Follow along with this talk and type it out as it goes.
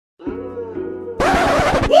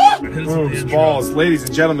Boobs, balls. Ladies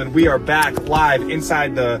and gentlemen, we are back live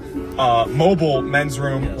inside the mobile men's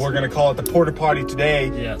room. Yes. We're going to call it the porta potty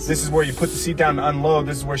today. Yes. This is where you put the seat down and unload.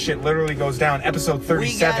 This is where shit literally goes down. Episode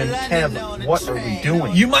 37. Kev, what are we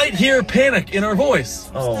doing? You might hear panic in our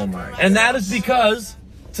voice. Oh my. And that is because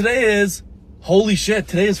today is, holy shit,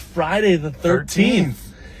 today is Friday the 13th.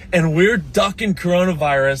 And we're ducking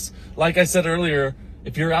coronavirus. Like I said earlier,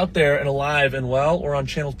 if you're out there and alive and well, we're on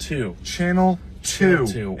channel 2. Channel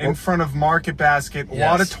 2. In front of Market Basket. A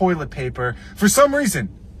lot of toilet paper. For some reason.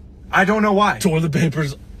 I don't know why. Toilet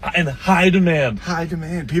paper's in high demand. High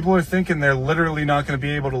demand. People are thinking they're literally not going to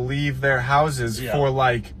be able to leave their houses for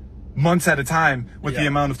like months at a time with the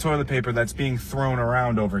amount of toilet paper that's being thrown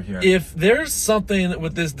around over here. If there's something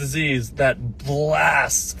with this disease that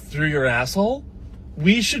blasts through your asshole,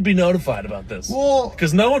 we should be notified about this. Well,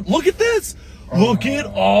 because no one, look at this. Look at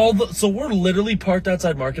all the, so we're literally parked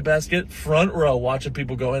outside Market Basket, front row, watching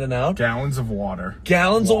people go in and out. Gallons of water.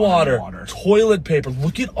 Gallons of water. Toilet paper.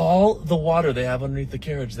 Look at all the water they have underneath the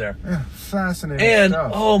carriage there. Yeah, fascinating and,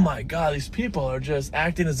 stuff. oh my God, these people are just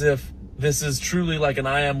acting as if this is truly like an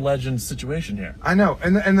I Am Legend situation here. I know.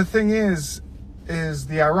 And the thing is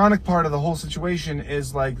the ironic part of the whole situation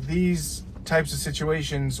is like these types of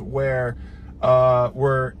situations where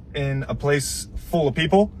we're in a place full of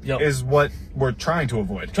people is what we're trying to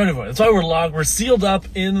avoid. That's why we're sealed up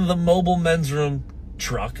in the mobile men's room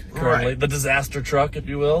truck currently, the disaster truck, if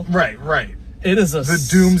you will. Right. It is the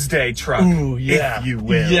doomsday truck, if you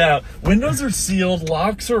will. Yeah, windows are sealed,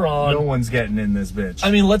 locks are on. No one's getting in this bitch.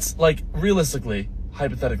 I mean, let's realistically,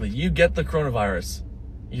 hypothetically, you get the coronavirus.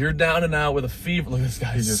 You're down and out with a fever. Look at this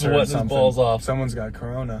guy. He's sweating his balls off. Someone's got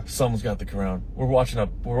corona. Someone's got the corona. We're watching a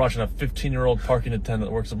 15-year-old parking attendant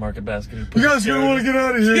that works at Market Basket. You guys gonna want to get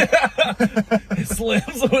out of here? Yeah. He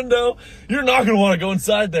slams the window. You're not gonna want to go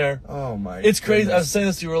inside there. Oh my! It's crazy. Goodness. I was saying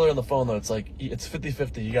this to you earlier on the phone though. It's like it's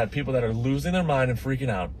 50-50. You got people that are losing their mind and freaking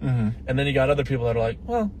out, and then you got other people that are like,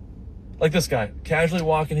 well, like this guy, casually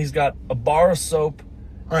walking. He's got a bar of soap.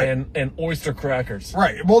 Right. And oyster crackers.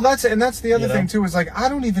 Right. Well, that's the other thing too, is like, I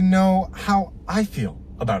don't even know how I feel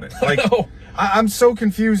about it. Like, I'm so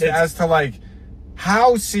confused as to like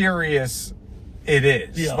how serious it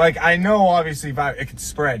is. Yeah. Like, I know obviously it could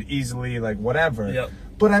spread easily, like whatever. Yep.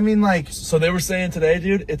 But I mean, like, so they were saying today,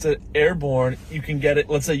 dude, it's an airborne. You can get it.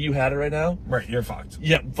 Let's say you had it right now. Right. You're fucked.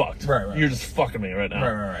 Yeah, fucked. Right. You're just fucking me right now.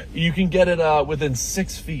 Right. You can get it within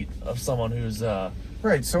 6 feet of someone who's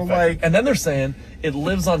right, so infected. like... And then they're saying it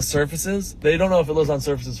lives on surfaces. They don't know if it lives on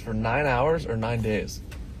surfaces for 9 hours or 9 days.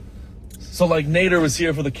 So like Nader was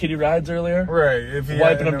here for the kiddie rides earlier. Right.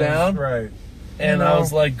 Wiping them down. Right. And I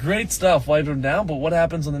was like, great stuff, wiping them down, but what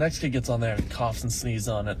happens when the next kid gets on there and coughs and sneezes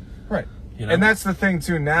on it? Right. You know? And that's the thing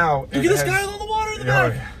too now. Look at this guy on the water in the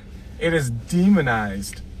back. It is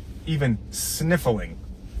demonized even sniffling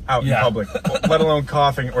out in public, let alone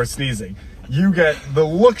coughing or sneezing. The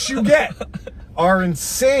looks you get are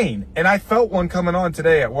insane. And I felt one coming on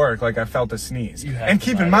today at work, like I felt a sneeze. And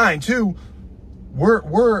keep in mind too,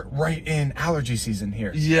 we're right in allergy season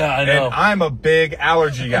here. Yeah, I know. And I'm a big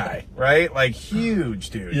allergy guy, right? Like huge,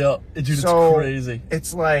 dude. Yeah, dude, it's crazy.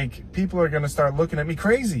 It's like people are gonna start looking at me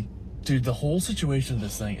crazy. Dude, the whole situation of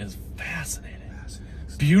this thing is fascinating.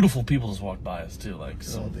 Beautiful people just walked by us too, like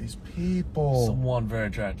all these people. Some very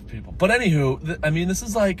attractive people. But anywho, I mean, this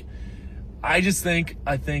is like, I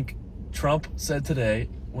think Trump said today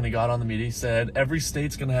when he got on the media, he said every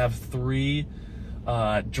state's gonna have 3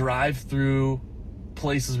 drive-through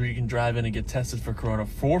places where you can drive in and get tested for corona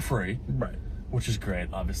for free. Right. Which is great,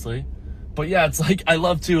 obviously. But yeah, it's like, I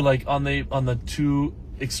love too, like on the two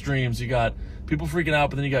extremes, you got people freaking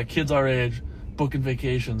out, but then you got kids our age booking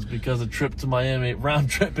vacations because a trip to Miami round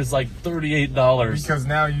trip is like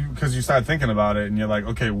 $38. Because you start thinking about it and you're like,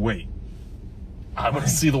 okay, wait. I want to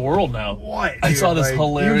see the world now. What? I saw this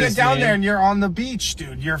hilarious. You get down there and you're on the beach,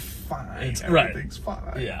 dude. You're fine. Everything's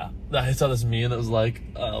fine. Yeah. I saw this meme that was like,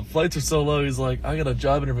 flights are so low. He's like, I got a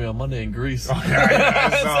job interview on Monday in Greece. Oh, yeah,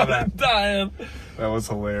 I saw that. Dying. That was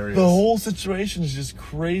hilarious. The whole situation is just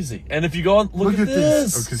crazy. And if you go on, look at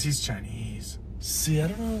this. Oh, because he's Chinese. See, I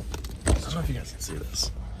don't know if you guys can see this.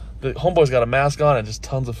 The homeboy's got a mask on and just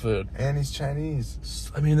tons of food. And he's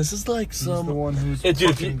Chinese. I mean, this is like He's the one who's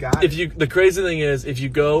the crazy thing is, if you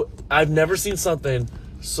go, I've never seen something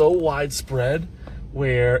so widespread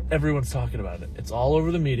where everyone's talking about it. It's all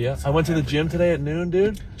over the media. I went to the gym today at noon,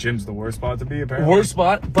 dude. Gym's the worst spot to be, apparently. Worst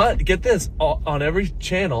spot, but get this, on every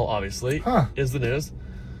channel, obviously, is the news.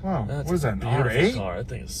 Wow, That's what is that, an R8? car. That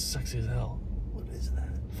thing is sexy as hell. What is that?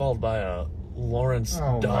 Followed by a Lawrence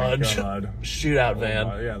Oh Dodge my God. shootout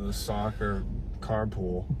van. Yeah, the soccer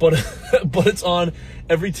carpool. But it's on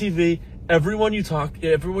every TV. Everywhere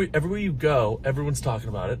you go, everyone's talking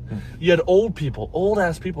about it. You had old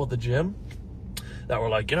ass people at the gym that were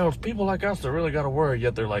like, it's people like us that really got to worry.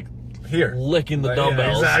 Yet they're like here licking the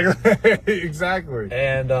dumbbells. Yeah, exactly. Exactly.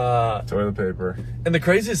 And toilet paper. And the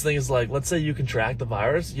craziest thing is, like, let's say you contract the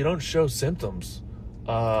virus, you don't show symptoms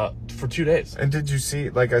for 2 days. And did you see,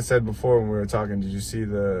 like I said before when we were talking, did you see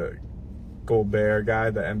the Gobert guy,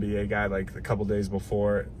 the NBA guy, like a couple days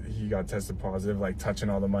before he got tested positive, like touching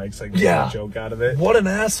all the mics, like making a joke out of it? What an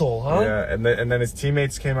asshole, huh? Yeah, and then his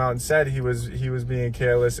teammates came out and said he was being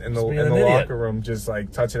careless in the locker room, just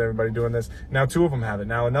like touching everybody, doing this. Now 2 of them have it.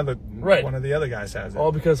 Now one of the other guys has it.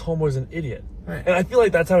 All because Homeboy's an idiot. Right. And I feel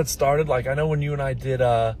like that's how it started. Like, I know when you and I did,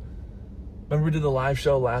 remember we did the live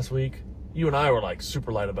show last week? You and I were like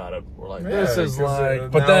super light about it. We're like, this is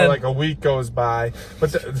like, but then like a week goes by.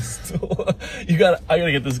 But I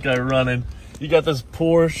gotta get this guy running. You got this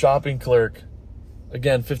poor shopping clerk,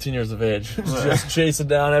 again, 15 years of age, just chasing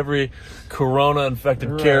down every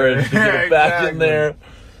corona-infected carriage to get it back in there.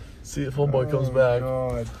 See if Homeboy comes back.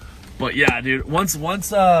 God. But yeah, dude, once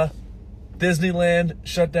Disneyland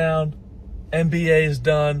shut down, NBA is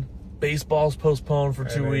done, baseball's postponed for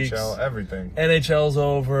 2 weeks. Everything. NHL's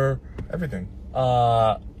over. Everything.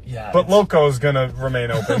 Yeah. But Loco's gonna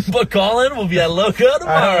remain open. But Colin will be at Loco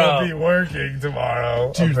tomorrow. I will be working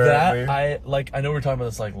tomorrow. Dude, apparently. I know we were talking about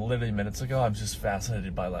this like literally minutes ago. I'm just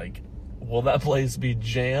fascinated by like, will that place be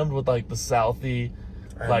jammed with like the Southie,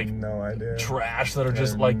 like, no idea, trash that are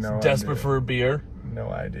just like desperate for a beer? No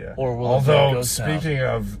idea. Or will Although, speaking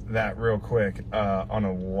of that real quick, on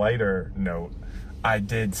a lighter note, I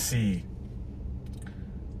did see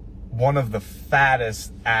one of the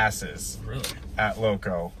fattest asses at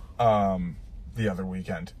Loco the other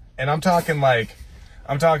weekend. And I'm talking like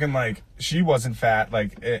she wasn't fat,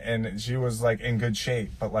 like, and she was like in good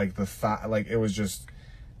shape, but like the thigh, like it was just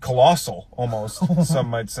colossal almost, some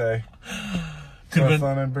might say. So I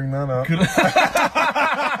thought I'd bring that up.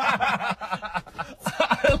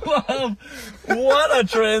 I love, what a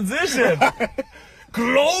transition.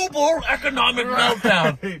 Global economic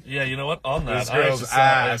meltdown. Yeah, you know what? On that, This girl's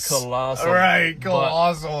ass. Colossal. Right,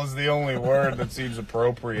 colossal is the only word that seems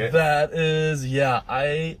appropriate. That is, yeah.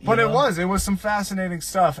 But it was some fascinating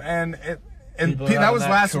stuff, and that was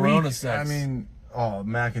last week. Sex. I mean,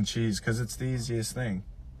 mac and cheese, because it's the easiest thing.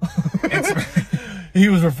 He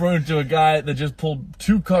was referring to a guy that just pulled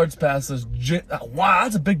 2 carts past this. Wow,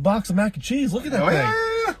 that's a big box of mac and cheese. Look at that thing. Yeah.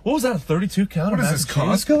 What was that, a 32 count? What is this,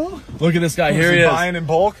 Costco? Look at this guy. Here he is. Buying in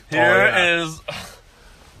bulk? Here is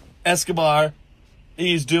Escobar.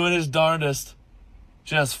 He's doing his darndest.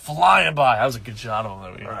 Just flying by. That was a good shot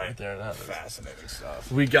of him right there. That was fascinating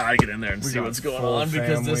stuff. We gotta get in there and see what's going on,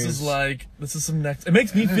 because this is some next. It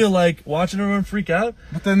makes me feel like watching everyone freak out.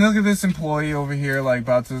 But then look at this employee over here, like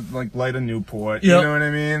about to like light a Newport. Yep. You know what I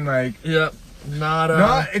mean? Like,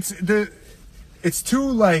 it's too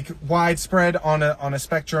like widespread on a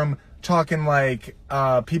spectrum. Talking like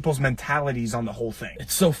people's mentalities on the whole thing.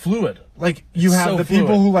 It's so fluid. Like you have the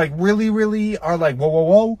people who like really, really are like whoa, whoa,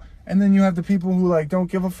 whoa. And then you have the people who like don't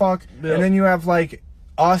give a fuck, and then you have like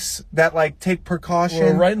us that like take precaution.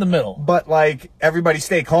 We're right in the middle, but like everybody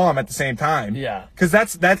stay calm at the same time. Yeah, because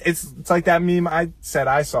it's like that meme I said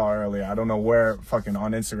I saw earlier. I don't know where, fucking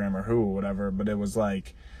on Instagram or who or whatever, but it was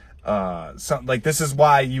like something like, this is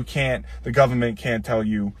why the government can't tell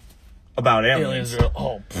you about aliens.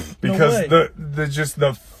 Because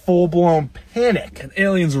the full blown panic. And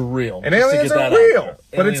aliens are real. And aliens are real.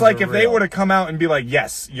 But it's like if they were to come out and be like,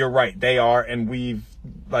 yes, you're right, they are, and we've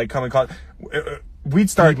like come and call, we'd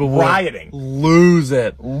start rioting. Lose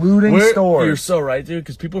it. Looting stores. You're so right, dude,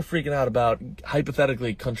 because people are freaking out about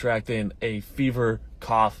hypothetically contracting a fever,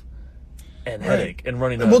 cough, and headache and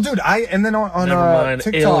running. Well, dude, and then on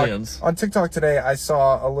TikTok, aliens. On TikTok today, I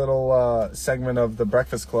saw a little segment of the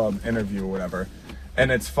Breakfast Club interview or whatever,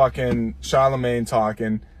 and it's fucking Charlemagne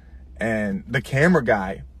talking, and the camera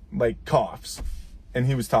guy like coughs, and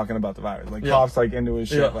he was talking about the virus, like coughs like into his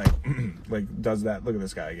shit, like does that. Look at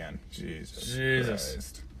this guy again. Jesus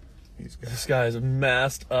Christ. This guy is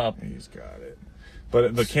masked up. He's got it.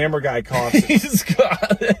 But the camera guy coughs. He's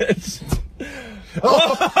got it. Get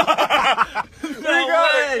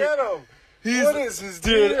him. What is his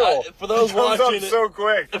deal? For those watching, so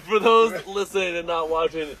quick. For those listening and not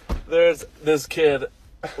watching, there's this kid.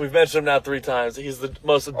 We've mentioned him now 3 times. He's the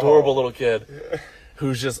most adorable little kid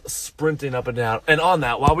who's just sprinting up and down. And on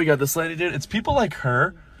that, while we got this lady, dude, it's people like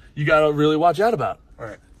her you got to really watch out about.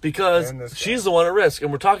 Right. Because she's the one at risk.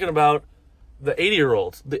 And we're talking about the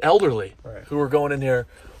 80-year-olds, the elderly, who are going in here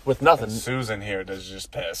with nothing. And Susan here does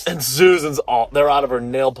just piss. And Susan's they're out of her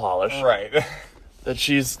nail polish. Right. That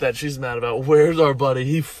she's mad about. Where's our buddy?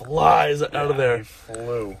 He flies out of there. He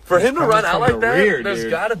flew. For him to run out like that, rear, there's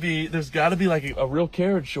gotta be like a real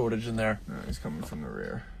carriage shortage in there. No, he's coming from the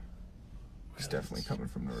rear. He's definitely coming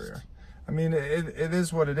from the rear. I mean, it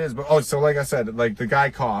is what it is. But so like I said, like the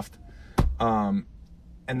guy coughed, and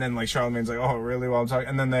then like Charlamagne's like, oh really? While I'm talking,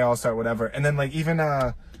 and then they all start whatever, and then like even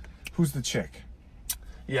who's the chick?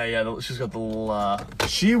 Yeah, she's got the little.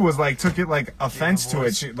 She was like took it like offense to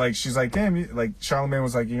it. She's like, damn, like Charlamagne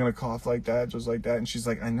was like, you're gonna cough like that, just like that, and she's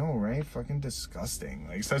like, I know, right? Fucking disgusting.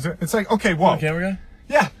 Like, so it's like, okay, whoa. Camera guy?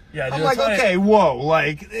 Yeah. Yeah. I'm like, okay, whoa.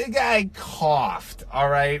 Like the guy coughed. All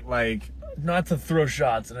right, like. Not to throw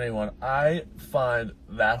shots at anyone, I find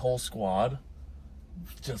that whole squad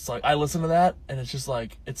just like I listen to that and it's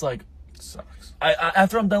like it sucks. I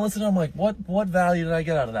after I'm done listening, I'm like, what value did I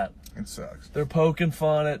get out of that? It sucks. They're poking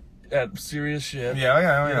fun at serious shit. Yeah.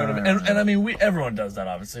 You know what I mean? And I mean, everyone does that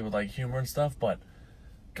obviously with like humor and stuff, but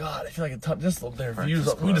God, I feel like just their views.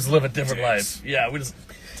 We just live a different life. Yeah,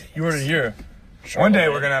 you heard it here. One day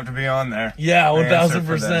we're gonna have to be on there. Yeah,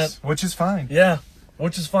 1000%. Which is fine. Yeah.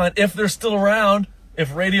 Which is fine. If they're still around,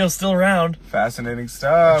 if radio's still around. Fascinating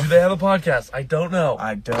stuff. Do they have a podcast? I don't know.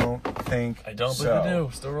 I don't think I don't believe they do.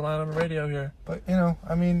 Still relying on the radio here. But, you know,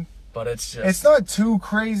 I mean. But it's just. It's not too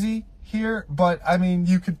crazy here, but, I mean,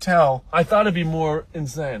 you could tell. I thought it'd be more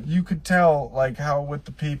insane. You could tell, like, how with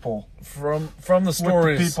the people. From the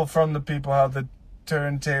stories. From the people, how the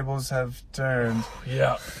turntables have turned.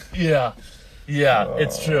 Yeah,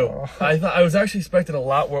 it's true. I was actually expecting a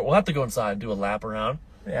lot more. We'll have to go inside and do a lap around.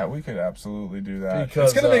 Yeah, we could absolutely do that.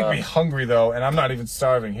 Because, it's going to make me hungry, though, and I'm not even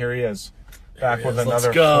starving. Here he is. Back with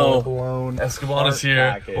another full-blown Esteban is here.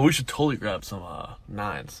 Package. Well, we should totally grab some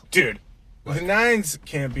nines. Dude, the nines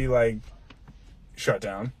can't be, like, shut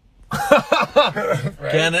down.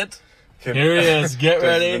 Right? Can it? Here he is. Get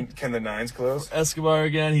ready. Can the nines close? Escobar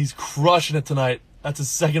again. He's crushing it tonight. That's his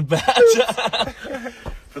second batch.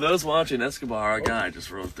 For those watching, Escobar, our guy, just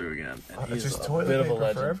rode through again. And he's just a bit of a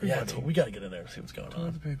legend. For everybody. Yeah, we got to get in there and see what's going on.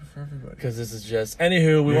 Toilet paper for everybody. Because this is just...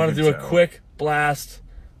 Anywho, we want to do a quick blast.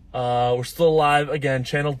 We're still live again,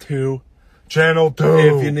 Channel 2. Channel 2.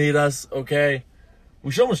 If you need us, okay.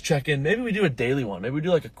 We should almost check in. Maybe we do a daily one. Maybe we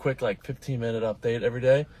do like a quick 15-minute update every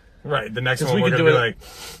day. Right, the next one we're going to be like...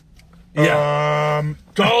 Yeah.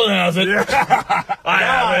 Colin has it. Yeah. I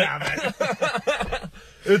have it.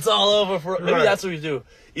 It's all over for... Maybe that's what we do.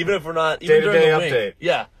 Even if we're not... Even Day-to-day during the update. week.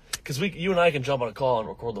 Yeah. Because you and I can jump on a call and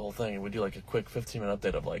record the whole thing, and we do like a quick 15-minute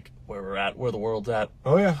update of like where we're at, where the world's at.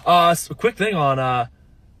 Oh, yeah. So a quick thing on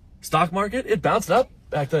stock market. It bounced up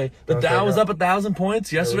back today. The Dow was up 1,000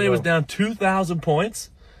 points. Yesterday it was down 2,000 points.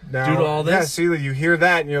 Now, due to all this. Yeah, see, you hear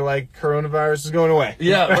that and you're like, coronavirus is going away.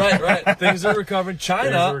 Yeah, right. Things are recovering.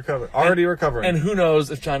 China. Already recovering. And who knows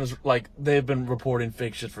if China's they've been reporting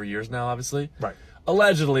fake shit for years now, obviously. Right.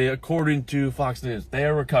 Allegedly, according to Fox News, they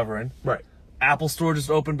are recovering. Right. Apple Store just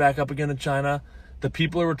opened back up again in China. The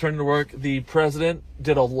people are returning to work. The president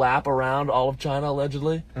did a lap around all of China,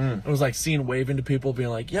 allegedly. It was seen waving to people, being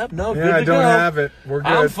like, yep, no, good to go. I don't have it. We're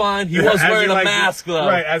good. I'm fine. He was wearing a mask, though.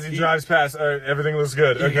 Right, as he drives past, everything looks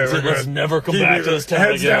good. Okay, we're good. Let's never come back to this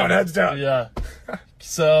town again. Heads down. Yeah.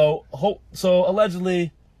 So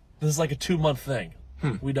allegedly, this is like a 2-month thing.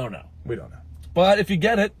 We don't know. But if you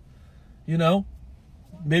get it,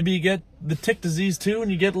 maybe you get the tick disease too,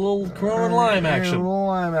 and you get a little Corona and Lyme action. A little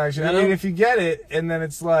Lyme action. I mean, if you get it, and then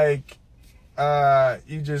it's like,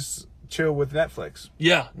 you just chill with Netflix.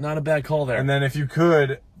 Yeah, not a bad call there. And then if you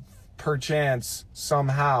could, perchance,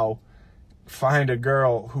 somehow, find a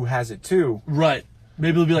girl who has it too. Right.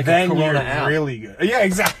 Maybe it'll be like a Corona app. Really good. Yeah,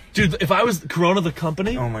 exactly. Dude, if I was Corona the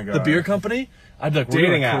company, oh my God, the beer company, I'd be like, we're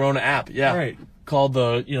doing a Corona app. Yeah. Right. Called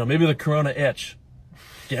maybe the Corona itch.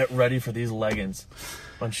 Get ready for these leggings.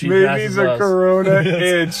 When she maybe the Corona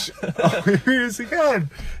itch. Oh, here he is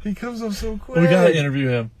again. He comes up so quick. We gotta interview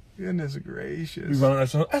him. Goodness gracious. We run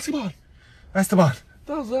Esteban. That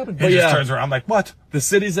was happening. He just turns around like, what? The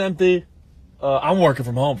city's empty. I'm working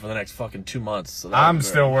from home for the next fucking 2 months. So I'm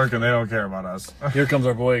still working. They don't care about us. Here comes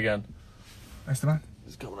our boy again. Esteban?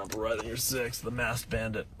 He's coming up right in your 6, the masked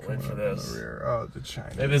bandit. Wait for this. Oh, the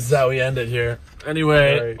Chinese. Maybe this is how we end it here.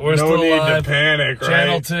 Anyway, we're still alive. No need to panic, right?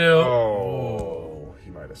 Channel 2. Oh,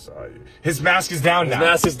 he might have saw you. His mask is down now. His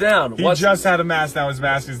mask is down. He just had a mask, now his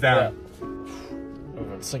mask is down. Yeah. We've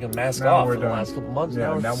been singing mask off for the last couple months.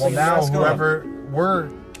 Yeah, now whoever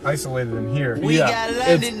we're isolated in here.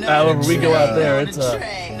 However we go out there, it's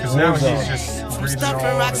because now he's just breathing all stuffing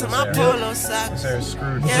over rocks in my this area. polo socks. This area's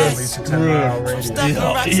screwed Yeah. for at least a 10-mile radius. Stuffing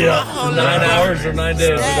rocks in my Yeah, whole 9 lot. hours or 9 days,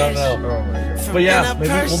 we don't know. Oh my god. But yeah, In a maybe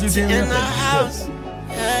we'll purse do daily in the updates. house.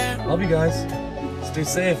 Yeah. Love you guys. Stay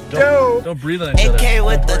safe. Yo. Don't breathe on each other. AK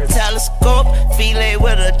with the telescope, filet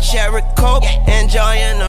with a cherry coke, enjoying the